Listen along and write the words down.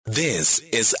This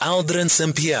is Aldrin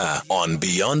Sampear on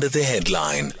Beyond the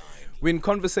Headline. We're in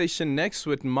conversation next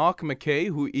with Mackay,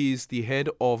 who is the head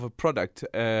of product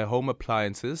home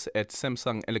appliances at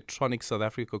Samsung Electronics South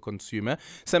Africa Consumer.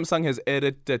 Samsung has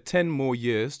added 10 more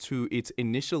years to its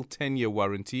initial 10-year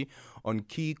warranty on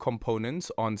key components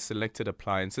on selected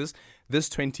appliances. This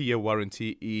 20-year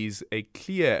warranty is a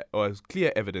clear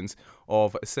evidence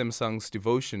of Samsung's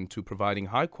devotion to providing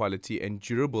high quality and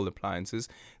durable appliances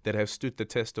that have stood the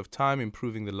test of time,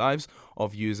 improving the lives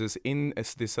of users in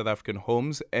the South African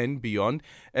homes and beyond.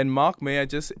 And Mark, may I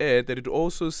just add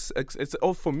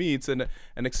that for me, it's an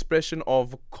expression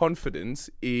of confidence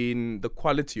in the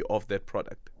quality of that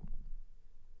product.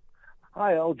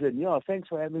 Hi, Aldrin. Yeah, thanks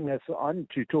for having us on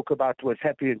to talk about what's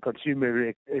happening in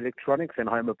consumer electronics and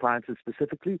home appliances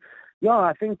specifically. Yeah,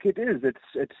 I think it is.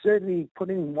 It's certainly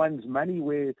putting one's money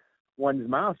where one's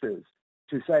mouth is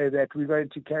to say that we're going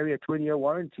to carry a 20-year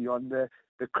warranty on the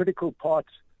critical parts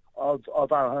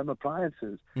of our home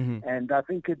appliances. Mm-hmm. And I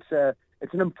think it's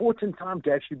an important time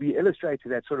to actually be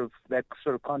illustrating that sort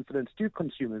of confidence to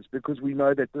consumers, because we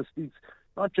know that this speaks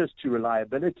not just to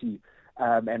reliability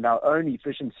and our own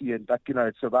efficiency, but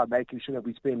it's about making sure that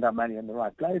we spend our money in the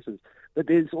right places. But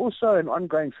there's also an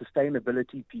ongoing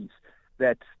sustainability piece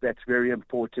that's very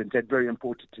important and very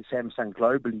important to Samsung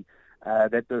globally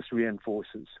that this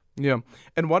reinforces. Yeah,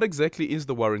 and what exactly is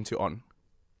the warranty on?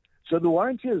 So the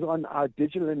warranty is on our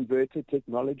digital inverter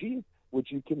technology,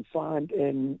 which you can find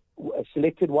in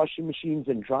selected washing machines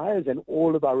and dryers and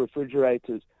all of our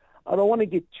refrigerators. I don't want to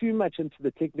get too much into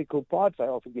the technical parts. I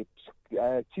often get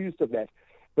accused of that.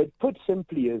 But put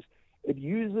simply is, it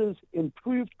uses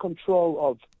improved control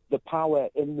of the power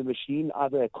in the machine,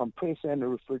 either a compressor in a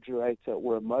refrigerator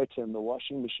or a motor in the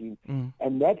washing machine. Mm.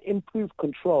 And that improved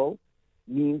control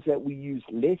means that we use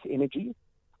less energy,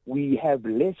 we have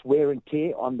less wear and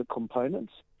tear on the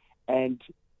components, and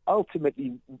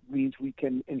ultimately means we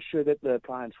can ensure that the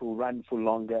appliance will run for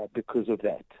longer because of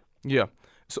that. Yeah.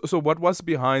 So what was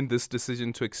behind this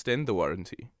decision to extend the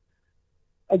warranty?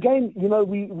 Again,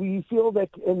 we feel that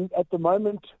at the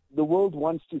moment, the world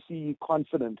wants to see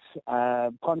confidence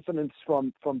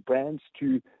from brands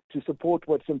to support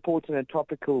what's important and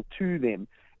topical to them.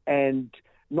 And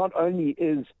not only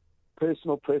is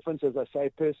personal preference, as I say,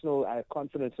 personal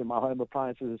confidence in my home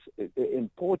appliances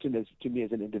important to me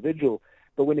as an individual,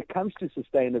 but when it comes to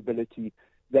sustainability,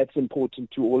 that's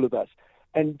important to all of us.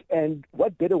 And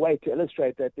what better way to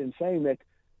illustrate that than saying that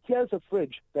here's a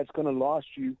fridge that's going to last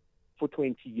you for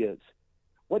 20 years.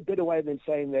 What better way than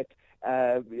saying that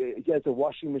here's a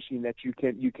washing machine that you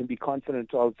can be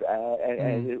confident of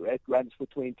and it runs for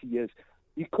 20 years,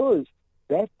 because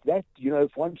that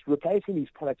if one's replacing these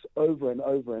products over and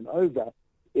over and over,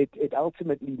 it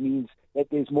ultimately means that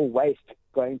there's more waste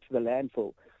going to the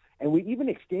landfill. And we're even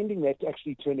extending that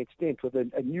actually to an extent with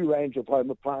a new range of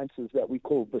home appliances that we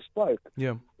call bespoke,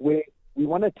 where we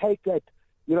want to take that,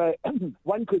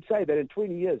 one could say that in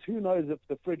 20 years, who knows if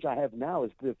the fridge I have now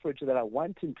is the fridge that I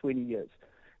want in 20 years.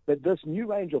 But this new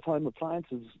range of home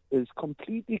appliances is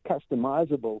completely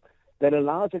customizable, that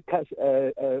allows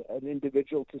an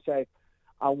individual to say,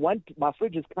 my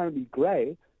fridge is currently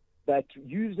gray, but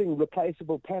using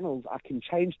replaceable panels, I can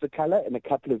change the color in a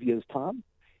couple of years' time.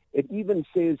 It even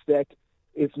says that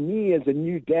if me as a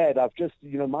new dad, I've just,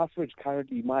 my fridge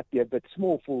currently might be a bit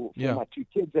small for my two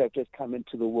kids that have just come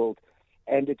into the world.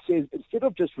 And it says, instead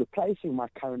of just replacing my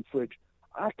current fridge,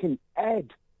 I can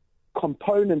add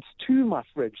components to my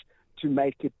fridge to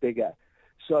make it bigger.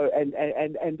 So,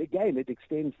 and again, it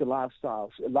extends the life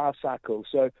cycle.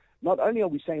 So not only are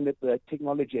we saying that the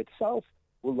technology itself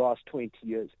will last 20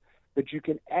 years, but you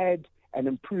can add and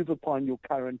improve upon your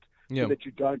current so that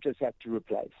you don't just have to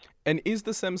replace. And is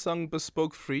the Samsung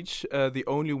bespoke fridge the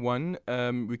only one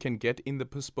we can get in the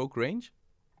bespoke range?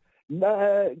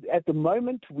 No, at the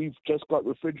moment, we've just got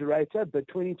refrigerator, but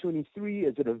 2023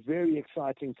 is at a very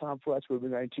exciting time for us, where we're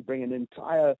going to bring an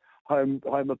entire home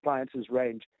appliances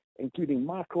range, including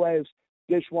microwaves,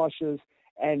 dishwashers,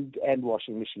 and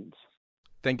washing machines.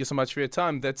 Thank you so much for your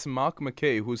time. That's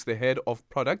Mackay, who's the head of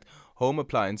product home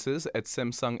appliances at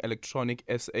Samsung Electronic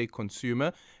SA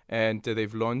Consumer, and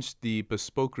they've launched the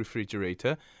bespoke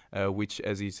refrigerator, which,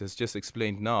 as he has just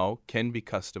explained now, can be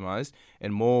customized,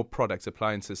 and more products,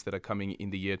 appliances that are coming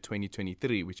in the year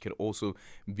 2023, which can also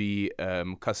be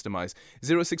customized.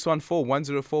 0614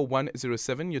 104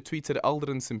 107. Your tweets at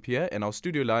Aldrin Sampear, and our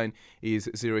studio line is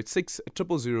 086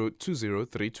 000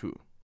 2032.